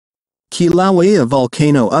Kilauea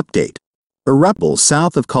Volcano Update. Eruption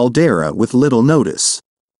south of caldera with little notice.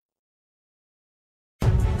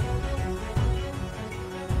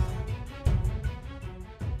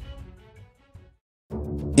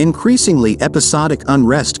 Increasingly episodic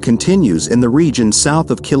unrest continues in the region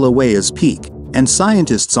south of Kilauea's peak, and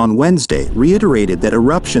scientists on Wednesday reiterated that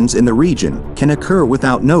eruptions in the region can occur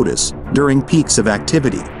without notice during peaks of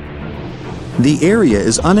activity. The area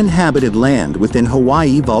is uninhabited land within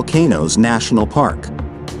Hawaiʻi Volcanoes National Park.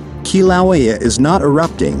 Kilauea is not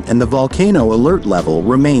erupting and the volcano alert level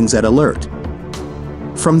remains at alert.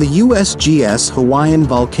 From the USGS Hawaiian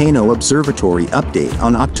Volcano Observatory update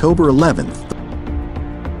on October 11th,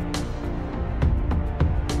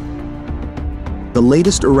 the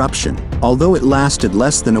latest eruption, although it lasted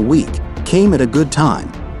less than a week, came at a good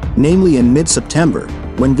time, namely in mid-September,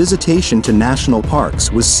 when visitation to national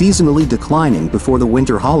parks was seasonally declining before the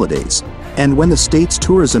winter holidays, and when the state's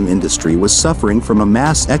tourism industry was suffering from a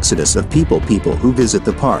mass exodus of people who visit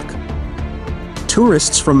the park.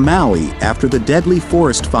 Tourists from Maui after the deadly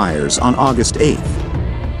forest fires on August 8th.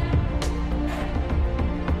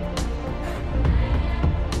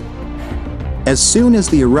 As soon as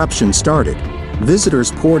the eruption started,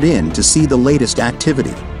 visitors poured in to see the latest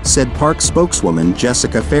activity, said park spokeswoman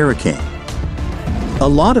Jessica Ferocious. A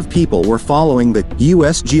lot of people were following the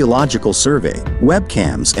U.S. Geological Survey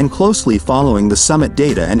webcams and closely following the summit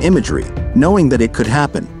data and imagery, knowing that it could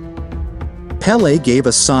happen. Pele gave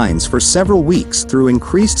us signs for several weeks through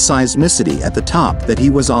increased seismicity at the top that he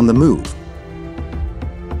was on the move.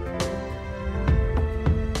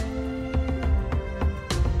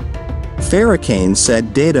 Ferocious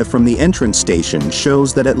said data from the entrance station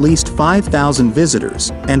shows that at least 5,000 visitors,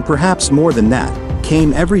 and perhaps more than that,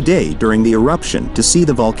 came every day during the eruption to see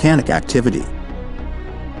the volcanic activity.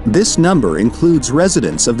 This number includes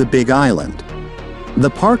residents of the Big Island. The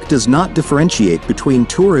park does not differentiate between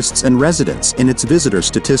tourists and residents in its visitor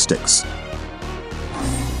statistics.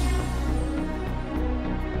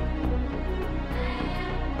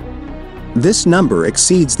 This number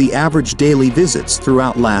exceeds the average daily visits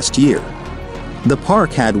throughout last year. The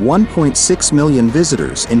park had 1.6 million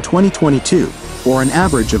visitors in 2022, or an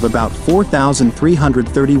average of about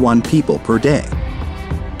 4,331 people per day.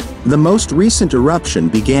 The most recent eruption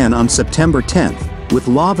began on September 10th, with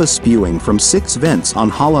lava spewing from 6 vents on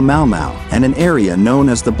Hala Maumau and an area known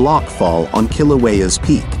as the Block Fall on Kilauea's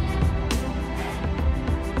peak.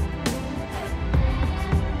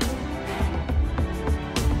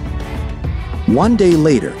 One day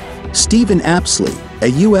later, Stephen Apsley, a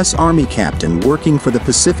U.S. Army captain working for the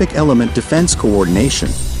Pacific Element Defense Coordination,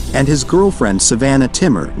 and his girlfriend Savannah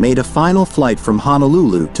Timmer made a final flight from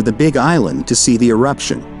Honolulu to the Big Island to see the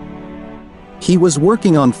eruption. He was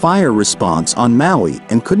working on fire response on Maui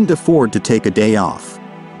and couldn't afford to take a day off.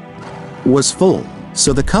 Was full,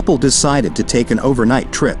 so the couple decided to take an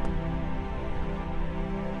overnight trip.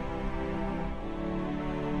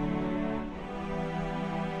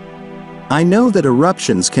 I know that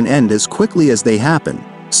eruptions can end as quickly as they happen,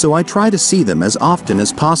 so I try to see them as often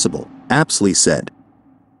as possible, Apsley said.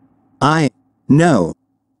 I know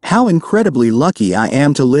how incredibly lucky I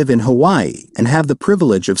am to live in Hawaii and have the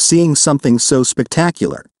privilege of seeing something so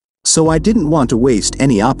spectacular, so I didn't want to waste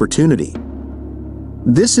any opportunity.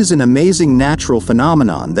 This is an amazing natural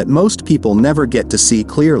phenomenon that most people never get to see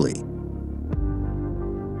clearly.